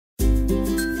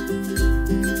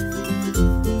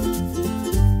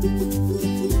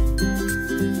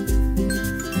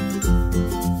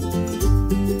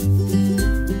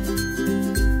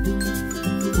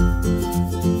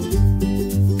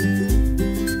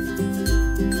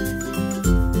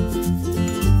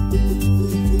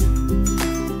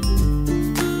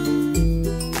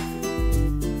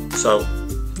So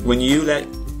when you let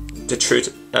the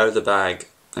truth out of the bag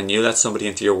and you let somebody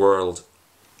into your world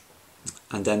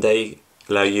and then they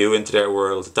allow you into their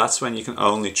world, that's when you can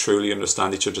only truly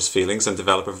understand each other's feelings and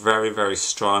develop a very, very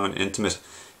strong and intimate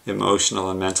emotional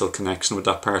and mental connection with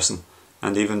that person,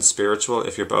 and even spiritual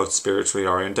if you're both spiritually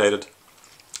orientated.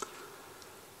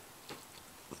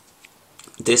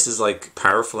 This is like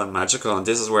powerful and magical, and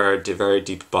this is where the very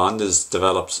deep bond is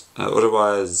developed.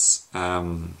 Otherwise,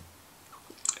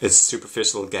 it's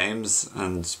superficial games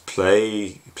and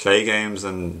play games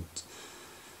and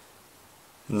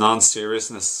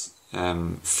non-seriousness.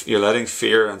 You're letting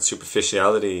fear and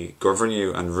superficiality govern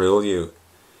you and rule you.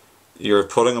 You're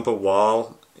putting up a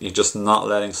wall. You're just not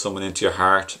letting someone into your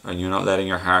heart, and you're not letting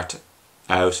your heart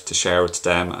out to share with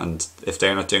them. And if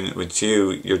they're not doing it with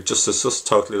you, it's just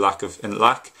totally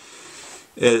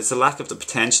it's a lack of the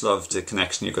potential of the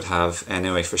connection you could have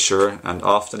anyway, for sure. And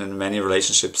often in many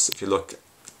relationships, if you look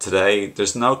today,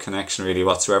 there's no connection really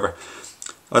whatsoever.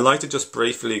 I'd like to just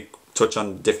briefly touch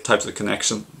on different types of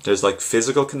connection. There's like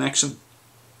physical connection,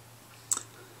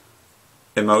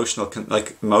 emotional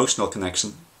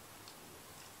connection.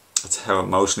 That's how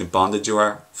emotionally bonded you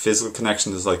are. Physical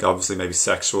connection is like obviously maybe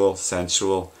sexual,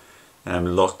 sensual,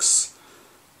 looks,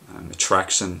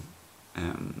 attraction,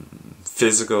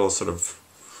 physical sort of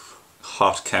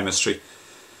hot chemistry.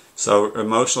 So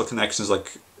emotional connection is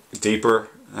like deeper.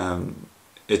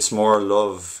 It's more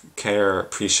love, care,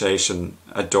 appreciation,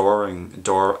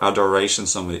 adoration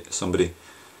somebody,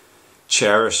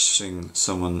 cherishing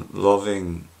someone,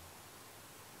 loving,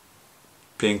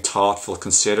 being thoughtful,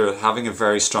 considerate, having a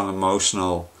very strong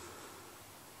emotional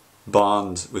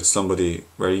bond with somebody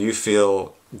where you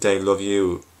feel they love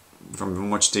you from a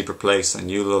much deeper place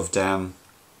and you love them.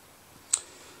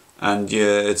 And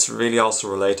yeah, it's really also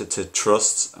related to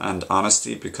trust and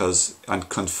honesty, and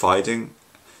confiding.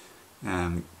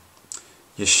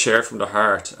 You share from the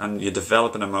heart and you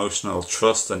develop an emotional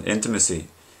trust and intimacy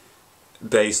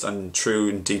based on true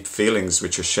and deep feelings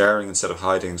which you're sharing instead of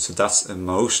hiding. So that's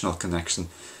emotional connection.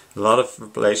 A lot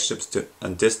of relationships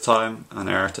at this time on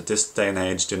earth, at this day and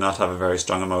age, do not have a very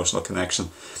strong emotional connection.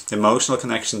 Emotional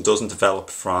connection doesn't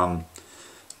develop from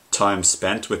time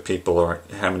spent with people or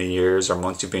how many years or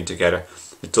months you've been together.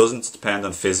 It doesn't depend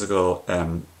on physical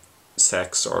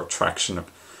sex or attraction or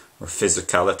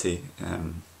physicality,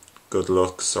 good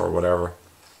looks or whatever.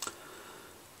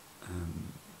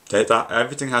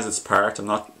 Everything has its part. I'm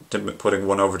not putting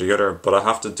one over the other, but I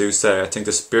have to say I think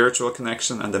the spiritual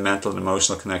connection and the mental and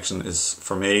emotional connection is,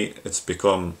 for me, it's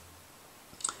become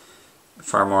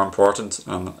far more important.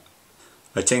 And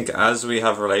I think as we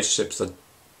have relationships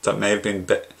that may have been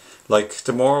like,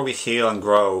 the more we heal and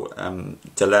grow,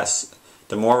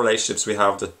 the more relationships we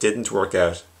have that didn't work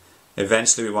out.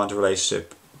 Eventually we want a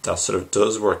relationship that sort of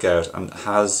does work out and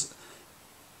has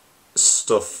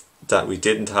stuff that we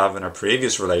didn't have in our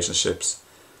previous relationships.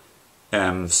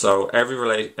 So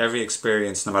every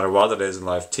experience, no matter what it is in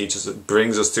life,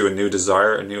 brings us to a new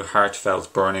desire, a new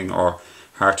heartfelt burning or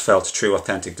heartfelt, true,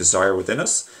 authentic desire within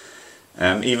us.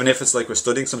 Even if it's like we're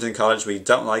studying something in college, we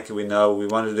don't like it, we know we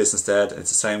want to do this instead. It's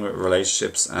the same with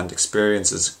relationships, and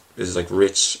experience is like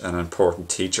rich and an important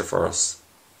teacher for us.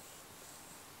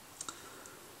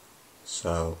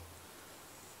 So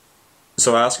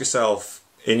ask yourself,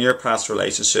 in your past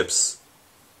relationships,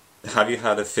 have you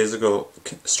had a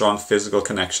strong physical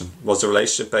connection? Was the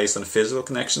relationship based on a physical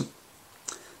connection?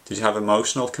 Did you have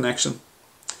emotional connection?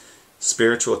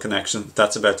 Spiritual connection?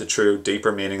 That's about the true,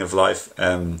 deeper meaning of life.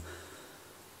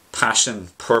 Passion,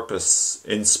 purpose,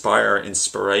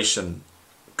 inspiration,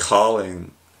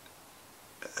 calling.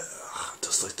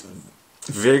 Just like the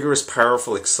vigorous,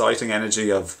 powerful, exciting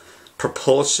energy of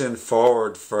propulsion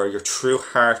forward for your true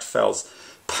heartfelt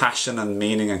passion and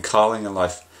meaning and calling in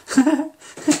life.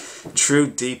 True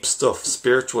deep stuff,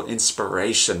 spiritual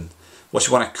inspiration, what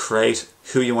you want to create,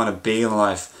 who you want to be in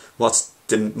life, what's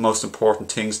the most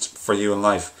important things for you in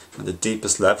life and the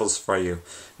deepest levels for you.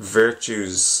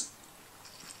 Virtues,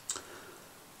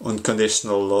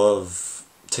 unconditional love,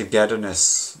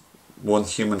 togetherness, one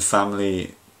human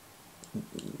family,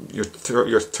 your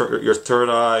third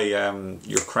eye,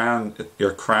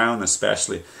 your crown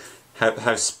especially,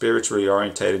 how spiritually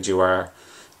orientated you are.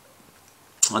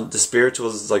 And the spiritual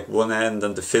is like one end,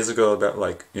 and the physical about,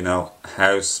 like, you know,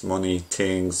 house, money,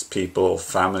 things, people,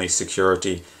 family,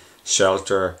 security,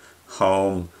 shelter,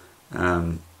 home,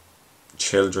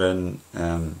 children,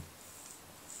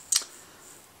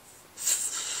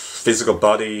 physical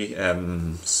body,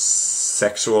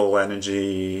 sexual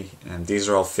energy, and these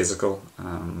are all physical.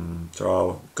 They're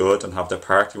all good and have their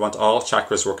part. You want all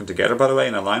chakras working together, by the way,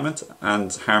 in alignment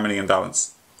and harmony and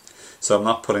balance. So I'm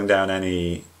not putting down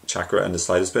any chakra in the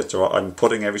slightest bit. I'm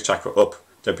putting every chakra up.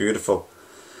 They're beautiful.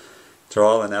 They're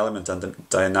all an element and a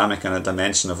dynamic and a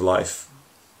dimension of life.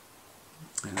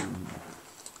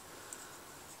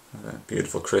 A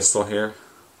beautiful crystal here.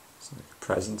 It's like a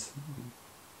present.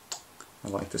 I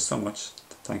like this so much.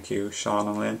 Thank you, Sean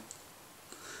and Lynn.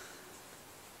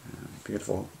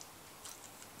 Beautiful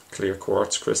clear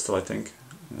quartz crystal, I think.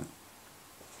 Yeah.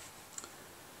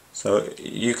 So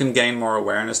you can gain more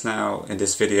awareness now in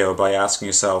this video by asking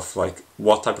yourself, like,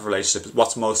 what type of relationship,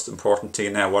 what's most important to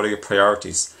you now? What are your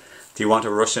priorities? Do you want to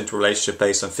rush into a relationship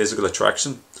based on physical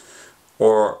attraction?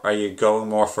 Or are you going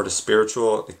more for the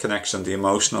spiritual connection, the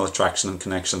emotional attraction and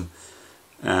connection,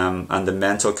 and the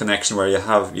mental connection, where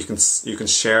you can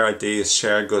share ideas,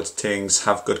 share good things,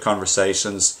 have good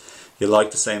conversations, you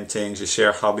like the same things, you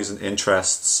share hobbies and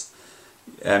interests,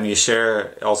 you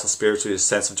share also spiritually a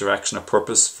sense of direction, a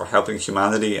purpose for helping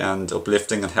humanity and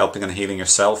uplifting and helping and healing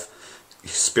yourself,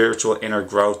 spiritual inner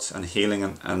growth and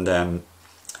healing and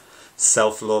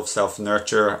self-love,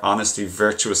 self-nurture, honesty,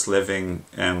 virtuous living,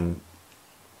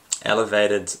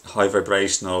 elevated, high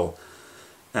vibrational,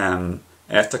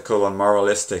 ethical and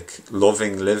moralistic,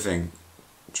 loving living,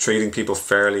 treating people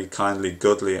fairly, kindly,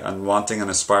 goodly, and wanting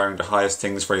and aspiring the highest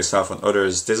things for yourself and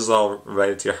others. This is all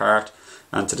related to your heart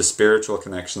and to the spiritual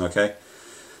connection, okay?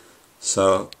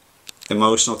 So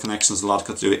emotional connection is a lot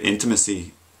to do with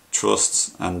intimacy,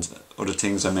 trust, and other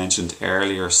things I mentioned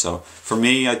earlier. So for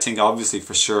me, I think obviously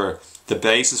for sure the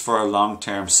basis for a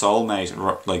long-term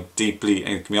soulmate, like deeply,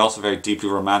 and it can be also very deeply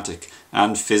romantic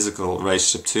and physical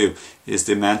relationship too, is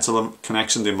the mental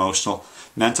connection, the emotional,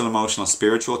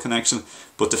 spiritual connection.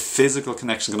 But the physical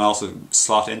connection can also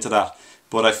slot into that.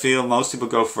 But I feel most people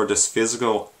go for this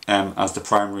physical as the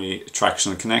primary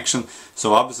attraction and connection.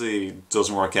 So obviously it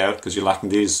doesn't work out because you're lacking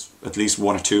these, at least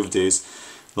one or two of these.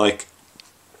 Like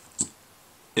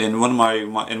in one of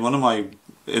my,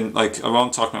 like, I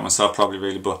won't talk about myself probably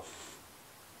really, but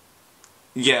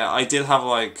yeah, I did have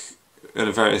like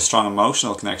a very strong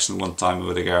emotional connection one time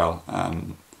with a girl,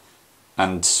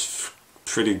 and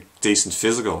pretty decent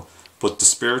physical, but the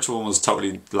spiritual one was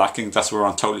totally lacking. That's where we're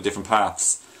on totally different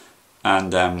paths,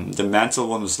 and the mental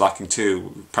one was lacking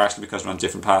too, partially because we're on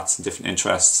different paths and different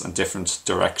interests and different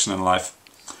direction in life.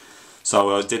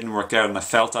 So it didn't work out, and I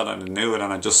felt that and I knew it,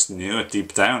 and I just knew it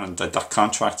deep down, and that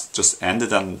contract just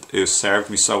ended, and it served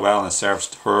me so well and it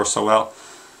served her so well.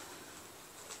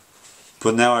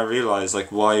 But now I realise,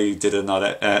 like, why didn't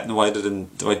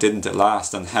it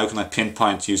last, and how can I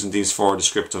pinpoint using these four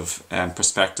descriptive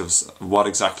perspectives what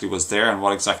exactly was there and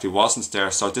what exactly wasn't there.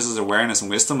 So this is awareness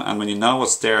and wisdom, and when you know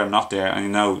what's there and not there, and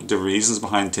you know the reasons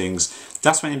behind things,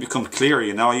 that's when you become clearer.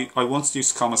 You know, I once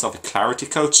used to call myself a clarity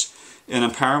coach, an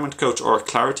empowerment coach, or a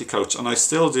clarity coach, and I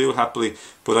still do happily,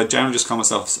 but I generally just call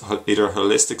myself either a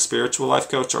holistic spiritual life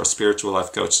coach or a spiritual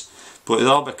life coach. But it's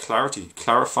all about clarity,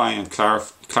 clarifying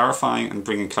and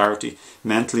bringing clarity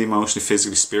mentally, emotionally,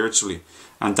 physically, spiritually.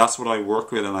 And that's what I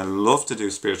work with, and I love to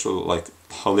do spiritual, like,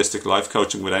 holistic life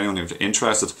coaching with anyone who's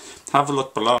interested. Have a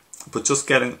look below. But just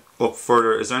getting up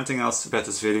further, is there anything else about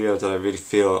this video that I really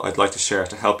feel I'd like to share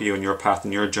to help you in your path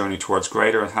and your journey towards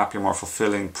greater and happier, more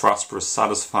fulfilling, prosperous,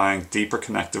 satisfying, deeper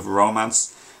connective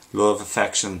romance, love,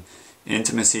 affection,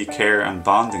 intimacy, care and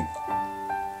bonding?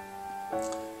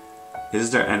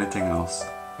 Is there anything else?